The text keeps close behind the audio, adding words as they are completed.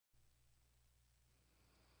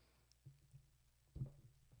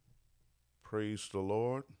Praise the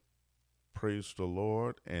Lord. Praise the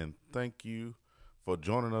Lord. And thank you for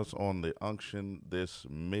joining us on the Unction this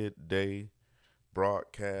midday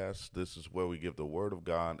broadcast. This is where we give the word of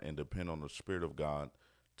God and depend on the Spirit of God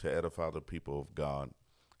to edify the people of God.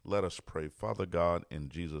 Let us pray. Father God, in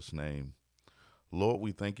Jesus' name, Lord,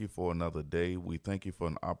 we thank you for another day. We thank you for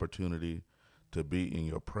an opportunity to be in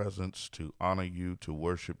your presence, to honor you, to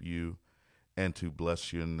worship you, and to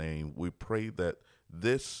bless your name. We pray that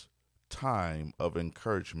this time of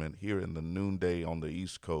encouragement here in the noonday on the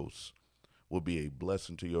East Coast will be a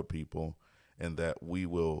blessing to your people, and that we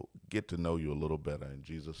will get to know you a little better. In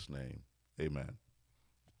Jesus' name, amen.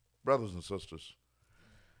 Brothers and sisters,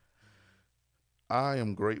 I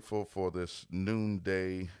am grateful for this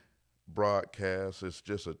noonday broadcast. It's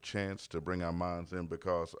just a chance to bring our minds in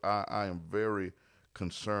because I am very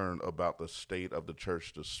concerned about the state of the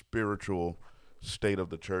church, the spiritual state of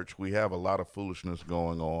the church. We have a lot of foolishness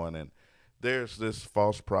going on, and there's this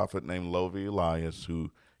false prophet named LOVY Elias who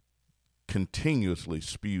continuously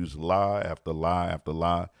spews lie after lie after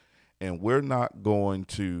lie, and we're not going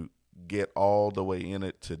to get all the way in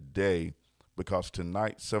it today because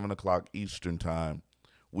tonight, 7 o'clock Eastern time,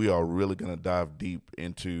 we are really going to dive deep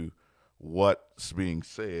into what's being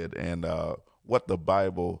said and what the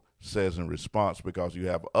Bible says in response, because you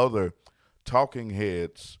have other talking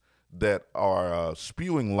heads that are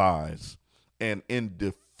spewing lies and in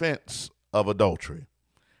defense of adultery.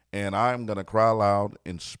 And I'm going to cry loud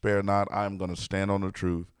and spare not. I'm going to stand on the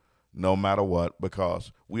truth no matter what,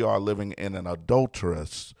 because we are living in an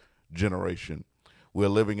adulterous generation. We're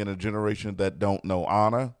living in a generation that don't know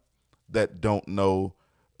honor, that don't know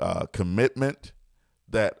commitment,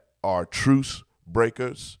 that are truce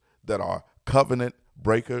breakers, that are covenant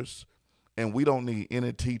breakers. And we don't need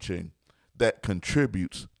any teaching that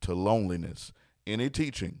contributes to loneliness, any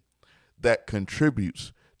teaching that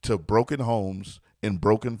contributes to broken homes and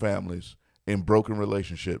broken families and broken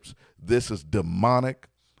relationships. This is demonic.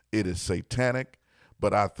 It is satanic.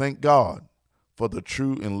 But I thank God for the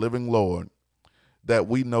true and living Lord, that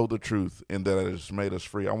we know the truth and that it has made us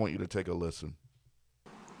free. I want you to take a listen.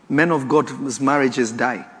 Men of God whose marriages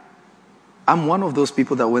die. I'm one of those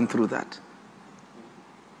people that went through that.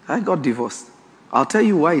 I got divorced. I'll tell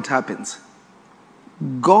you why it happens.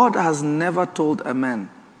 God has never told a man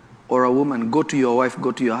or a woman, go to your wife,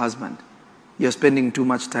 go to your husband. You're spending too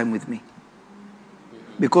much time with me.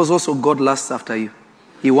 Because also God lusts after you.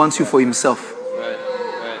 He wants you for himself. Right.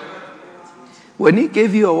 When he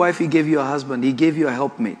gave you a wife, he gave you a husband, he gave you a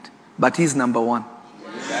helpmate. But he's number one.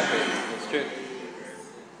 Exactly. That's true.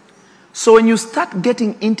 So when you start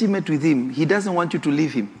getting intimate with him, he doesn't want you to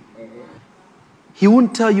leave him. He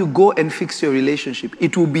won't tell you, go and fix your relationship.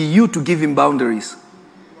 It will be you to give him boundaries.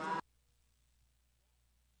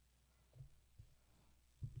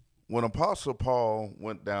 When Apostle Paul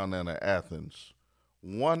went down there to Athens,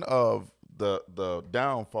 one of the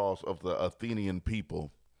downfalls of the Athenian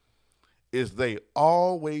people is they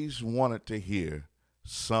always wanted to hear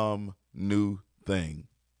some new thing.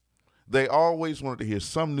 They always wanted to hear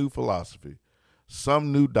some new philosophy,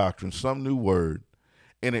 some new doctrine, some new word.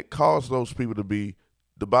 And it caused those people to be,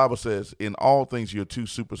 the Bible says, in all things you're too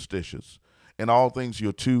superstitious. In all things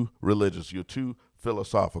you're too religious. You're too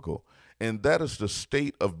philosophical. And that is the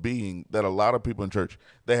state of being that a lot of people in church,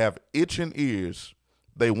 they have itching ears.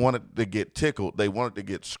 They want it to get tickled. They want it to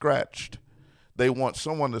get scratched. They want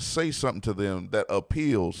someone to say something to them that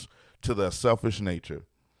appeals to their selfish nature.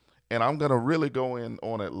 And I'm going to really go in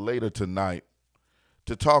on it later tonight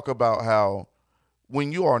to talk about how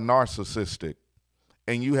when you are narcissistic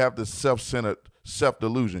and you have this self-centered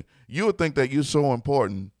self-delusion, you would think that you're so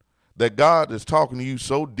important that God is talking to you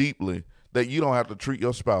so deeply that you don't have to treat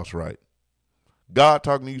your spouse right. God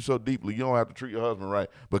talking to you so deeply, you don't have to treat your husband right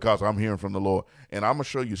because I'm hearing from the Lord. And I'm going to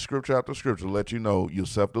show you scripture after scripture to let you know you're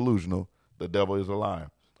self-delusional. The devil is a liar.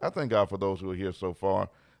 I thank God for those who are here so far.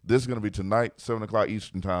 This is going to be tonight, 7 o'clock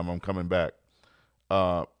Eastern time. I'm coming back.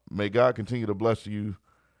 May God continue to bless you.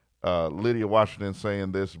 Lydia Washington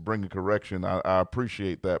saying this, bringing correction. I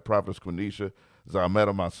appreciate that. Prophetess Quenisha, as I met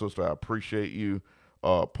her, my sister, I appreciate you.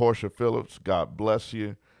 Portia Phillips, God bless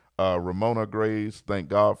you. Ramona Graves, thank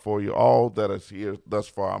God for you. All that is here thus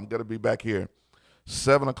far. I'm going to be back here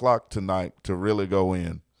 7 o'clock tonight to really go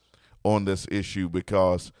in on this issue,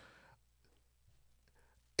 because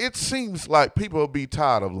it seems like people will be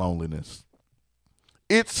tired of loneliness.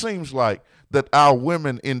 It seems like that our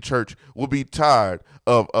women in church will be tired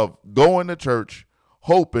of going to church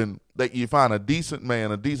hoping that you find a decent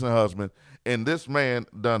man, a decent husband, and this man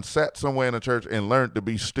done sat somewhere in the church and learned to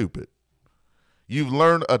be stupid. You've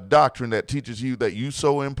learned a doctrine that teaches you that you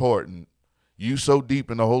so important, you so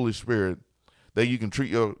deep in the Holy Spirit, that you can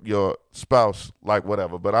treat your spouse like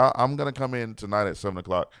whatever. But I'm going to come in tonight at 7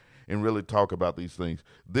 o'clock and really talk about these things.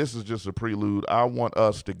 This is just a prelude. I want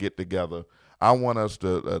us to get together. I want us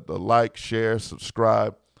to like, share,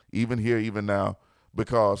 subscribe, even here, even now,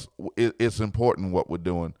 because it's important what we're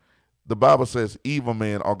doing. The Bible says evil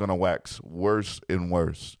men are going to wax worse and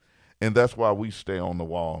worse. And that's why we stay on the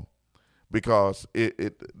wall, because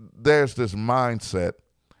there's this mindset.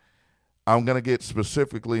 I'm going to get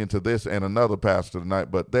specifically into this and another pastor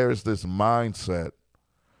tonight, but there's this mindset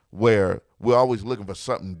where we're always looking for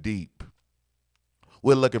something deep.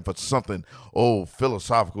 We're looking for something,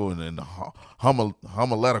 philosophical and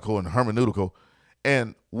homiletical and hermeneutical,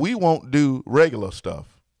 and we won't do regular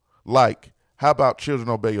stuff. Like, how about children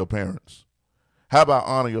obey your parents? How about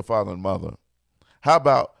honor your father and mother? How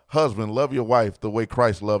about husband, love your wife the way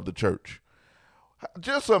Christ loved the church?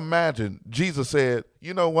 Just imagine Jesus said,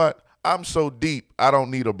 you know what? I'm so deep, I don't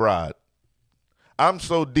need a bride. I'm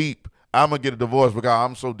so deep, I'm going to get a divorce because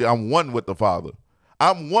I'm so deep. I'm one with the Father.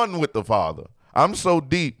 I'm one with the Father. I'm so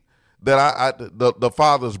deep that the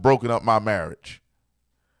Father's broken up my marriage.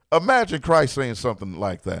 Imagine Christ saying something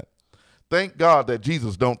like that. Thank God that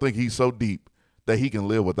Jesus don't think he's so deep that he can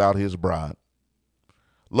live without his bride.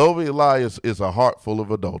 LOVY Elias is a heart full of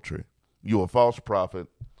adultery. You're a false prophet,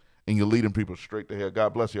 and you're leading people straight to hell.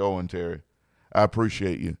 God bless you, Owen Terry. I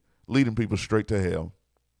appreciate you leading people straight to hell.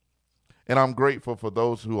 And I'm grateful for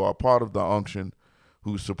those who are part of the Unction,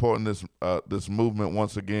 who's supporting this movement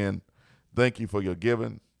once again. Thank you for your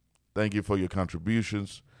giving. Thank you for your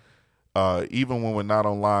contributions. Even when we're not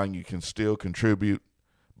online, you can still contribute,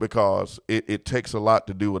 because it takes a lot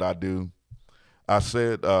to do what I do. I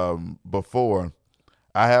said before,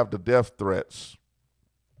 I have the death threats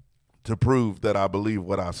to prove that I believe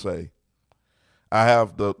what I say. I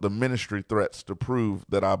have the ministry threats to prove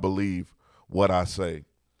that I believe what I say.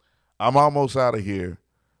 I'm almost out of here,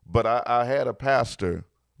 but I had a pastor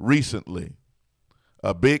recently,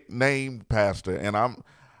 a big name pastor, and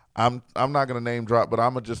I'm not going to name drop, but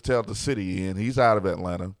I'm going to just tell the city in. He's out of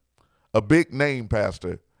Atlanta. A big name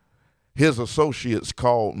pastor. His associates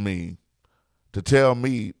called me to tell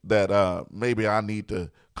me that maybe I need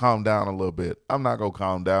to calm down a little bit. I'm not going to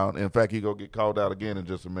calm down. In fact, he's going to get called out again in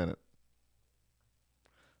just a minute.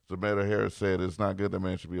 Samantha Harris said, it's not good that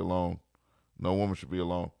man should be alone. No woman should be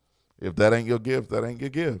alone. If that ain't your gift, that ain't your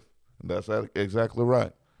gift. And that's exactly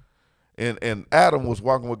right. And Adam was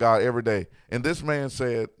walking with God every day. And this man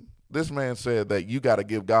said that you got to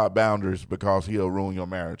give God boundaries because he'll ruin your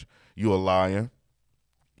marriage. You a liar.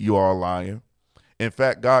 You are a liar. In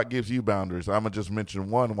fact, God gives you boundaries. I'm going to just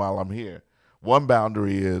mention one while I'm here. One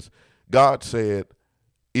boundary is God said,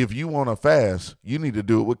 if you want to fast, you need to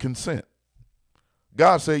do it with consent.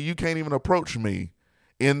 God said you can't even approach me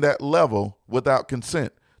in that level without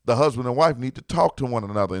consent. The husband and wife need to talk to one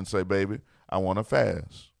another and say, baby, I want to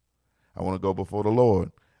fast. I want to go before the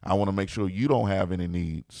Lord. I want to make sure you don't have any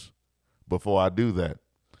needs before I do that.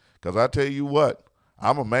 Because I tell you what,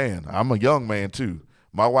 I'm a man. I'm a young man too.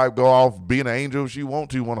 My wife go off being an angel if she want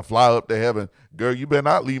to fly up to heaven. Girl, you better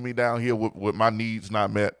not leave me down here with my needs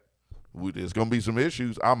not met. There's going to be some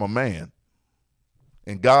issues. I'm a man.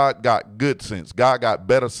 And God got good sense. God got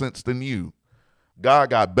better sense than you. God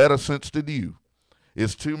got better sense than you.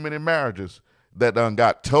 It's too many marriages that done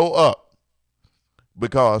got tore up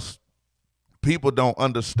because people don't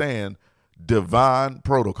understand divine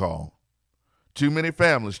protocol. Too many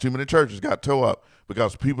families, too many churches got tore up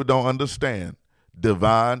because people don't understand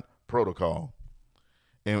divine protocol.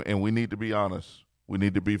 And we need to be honest. We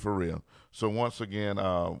need to be for real. So once again,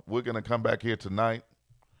 we're going to come back here tonight,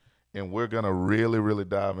 and we're going to really, really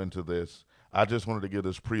dive into this. I just wanted to give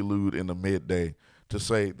this prelude in the midday to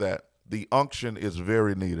say that the unction is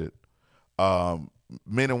very needed.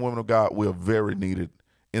 Men and women of God, we're very needed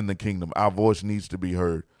in the kingdom. Our voice needs to be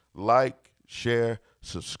heard. Like, share,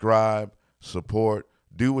 subscribe, support.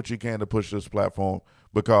 Do what you can to push this platform,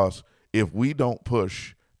 because if we don't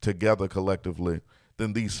push together collectively,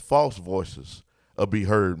 then these false voices will be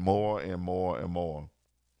heard more and more and more.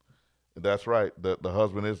 That's right. The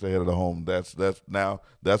husband is the head of the home. That's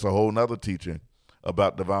a whole nother teaching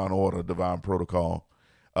about divine order, divine protocol.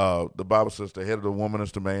 The Bible says the head of the woman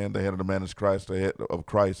is the man, the head of the man is Christ, the head of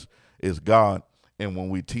Christ is God. And when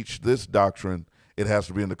we teach this doctrine, it has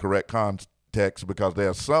to be in the correct context, because there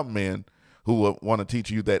are some men who want to teach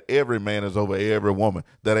you that every man is over every woman.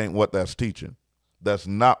 That ain't what that's teaching. That's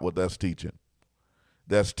not what that's teaching.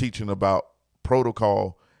 That's teaching about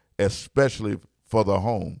protocol, especially for the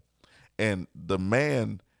home. And the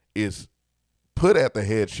man is put at the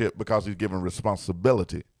headship because he's given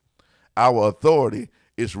responsibility. Our authority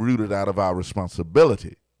is rooted out of our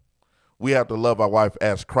responsibility. We have to love our wife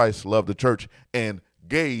as Christ loved the church and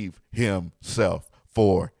gave himself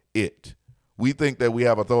for it. We think that we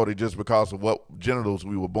have authority just because of what genitals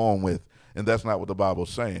we were born with, and that's not what the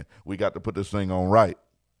Bible's saying. We got to put this thing on right,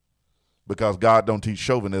 because God don't teach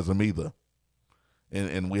chauvinism either,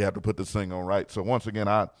 and we have to put this thing on right. So once again,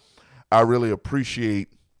 I really appreciate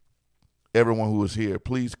everyone who is here.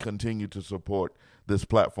 Please continue to support this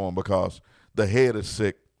platform, because the head is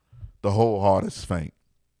sick, the whole heart is faint.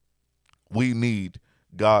 We need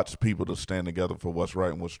God's people to stand together for what's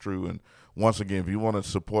right and what's true. And once again, if you want to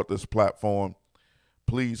support this platform,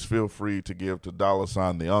 please feel free to give to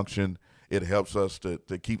 $ the Unction. It helps us to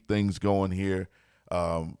keep things going here.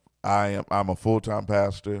 I'm a full-time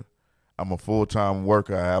pastor. I'm a full-time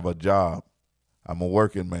worker. I have a job. I'm a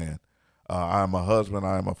working man. I'm a husband.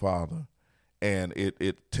 I am a father. And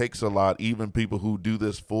it takes a lot, even people who do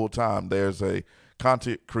this full-time. There's a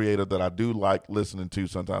content creator that I do like listening to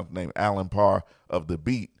sometimes named Alan Parr of The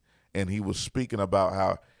Beat, and he was speaking about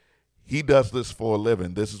how he does this for a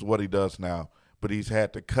living. This is what he does now, but he's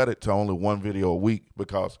had to cut it to only one video a week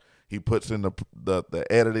because he puts in the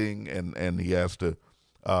editing, and he has to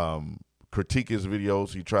critique his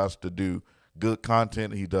videos. He tries to do good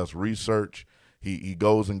content. He does research. He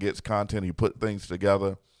goes and gets content. He put things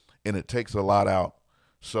together, and it takes a lot out.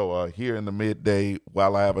 So here in the midday,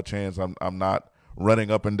 while I have a chance, I'm not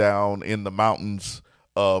running up and down in the mountains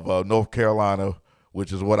of North Carolina,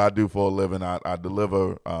 which is what I do for a living. I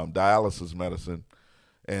deliver dialysis medicine.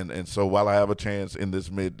 And so while I have a chance in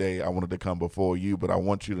this midday, I wanted to come before you, but I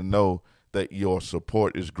want you to know that your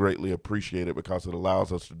support is greatly appreciated, because it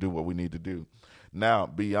allows us to do what we need to do. Now,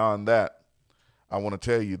 beyond that, I want to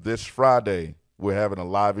tell you, this Friday, we're having a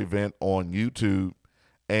live event on YouTube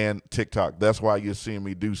and TikTok. That's why you're seeing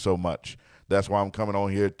me do so much. That's why I'm coming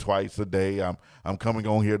on here twice a day. I'm coming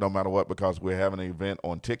on here no matter what, because we're having an event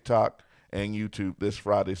on TikTok and YouTube this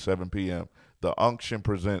Friday, 7 p.m. The Unction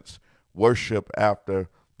presents Worship After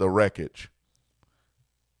the Wreckage.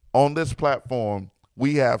 On this platform,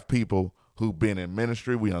 we have people who've been in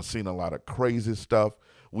ministry. We have seen a lot of crazy stuff.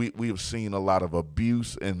 We have seen a lot of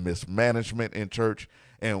abuse and mismanagement in church,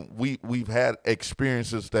 and we've had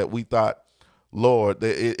experiences that we thought, Lord,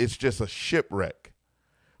 it's just a shipwreck.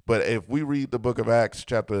 But if we read the book of Acts,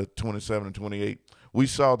 chapter 27 and 28, we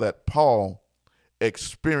saw that Paul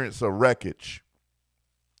experienced a wreckage.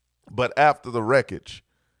 But after the wreckage,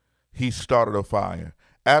 he started a fire.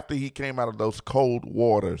 After he came out of those cold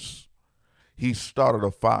waters, he started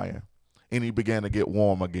a fire, and he began to get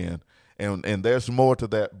warm again. And there's more to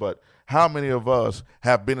that, but how many of us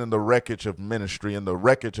have been in the wreckage of ministry, in the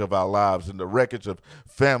wreckage of our lives, in the wreckage of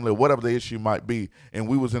family, whatever the issue might be, and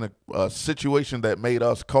we was in a situation that made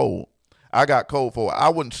us cold? I got cold for it. I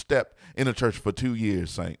wouldn't step in a church for 2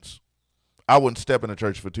 years, saints. I wouldn't step in a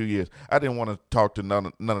church for 2 years. I didn't want to talk to none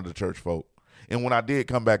of the church folk. And when I did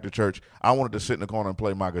come back to church, I wanted to sit in the corner and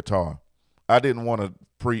play my guitar. I didn't want to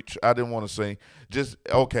preach. I didn't want to sing. Just,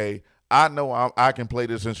 okay, I know I can play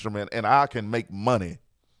this instrument and I can make money.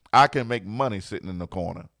 I can make money sitting in the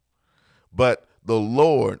corner. But the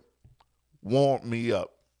Lord warmed me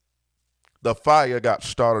up. The fire got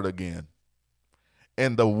started again.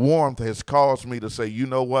 And the warmth has caused me to say, you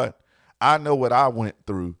know what? I know what I went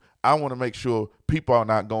through. I want to make sure people are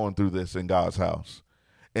not going through this in God's house.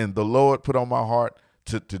 And the Lord put on my heart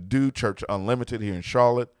to do Church Unlimited here in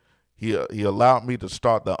Charlotte. He allowed me to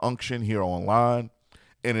start the Unction here online.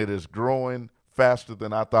 And it is growing faster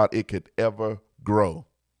than I thought it could ever grow.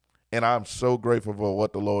 And I'm so grateful for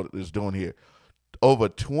what the Lord is doing here. Over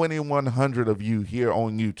 2,100 of you here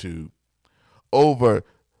on YouTube. Over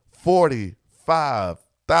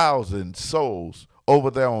 45,000 souls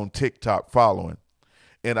over there on TikTok following.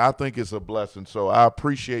 And I think it's a blessing. So I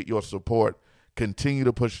appreciate your support. Continue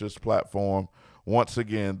to push this platform. Once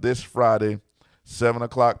again, this Friday, 7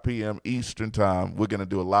 o'clock p.m. Eastern Time, we're going to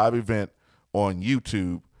do a live event on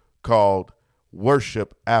YouTube called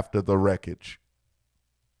Worship After the Wreckage.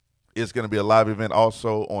 It's going to be a live event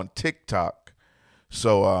also on TikTok.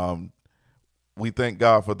 So we thank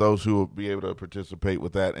God for those who will be able to participate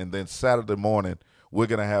with that. And then Saturday morning, we're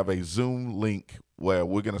going to have a Zoom link where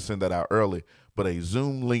we're going to send that out early. But a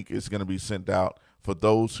Zoom link is going to be sent out for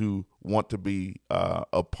those who want to be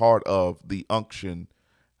a part of the Unction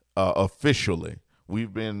officially.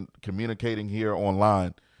 We've been communicating here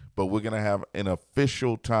online, but we're going to have an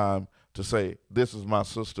official time to say, this is my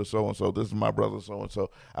sister so-and-so, this is my brother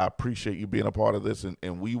so-and-so. I appreciate you being a part of this,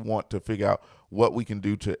 and we want to figure out what we can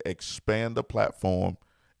do to expand the platform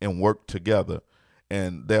and work together.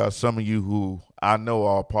 And there are some of you who I know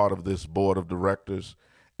are part of this board of directors,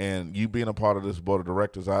 and you being a part of this board of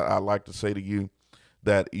directors, I like to say to you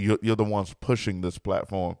that you're the ones pushing this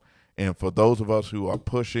platform. And for those of us who are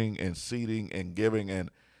pushing and seeding and giving and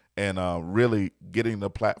really getting the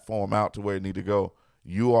platform out to where it need to go,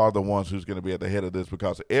 you are the ones who's going to be at the head of this,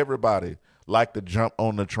 because everybody like to jump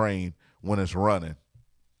on the train when it's running.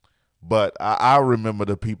 But I remember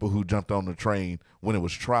the people who jumped on the train when it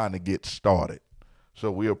was trying to get started. So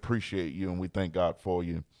we appreciate you and we thank God for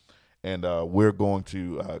you. And we're going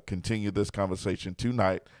to continue this conversation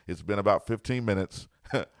tonight. It's been about 15 minutes,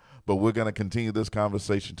 but we're going to continue this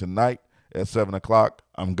conversation tonight at 7 o'clock.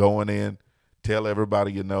 I'm going in. Tell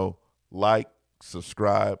everybody you know. Like,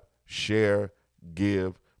 subscribe, share,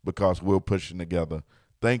 give, because we're pushing together.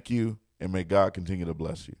 Thank you, and may God continue to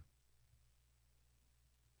bless you.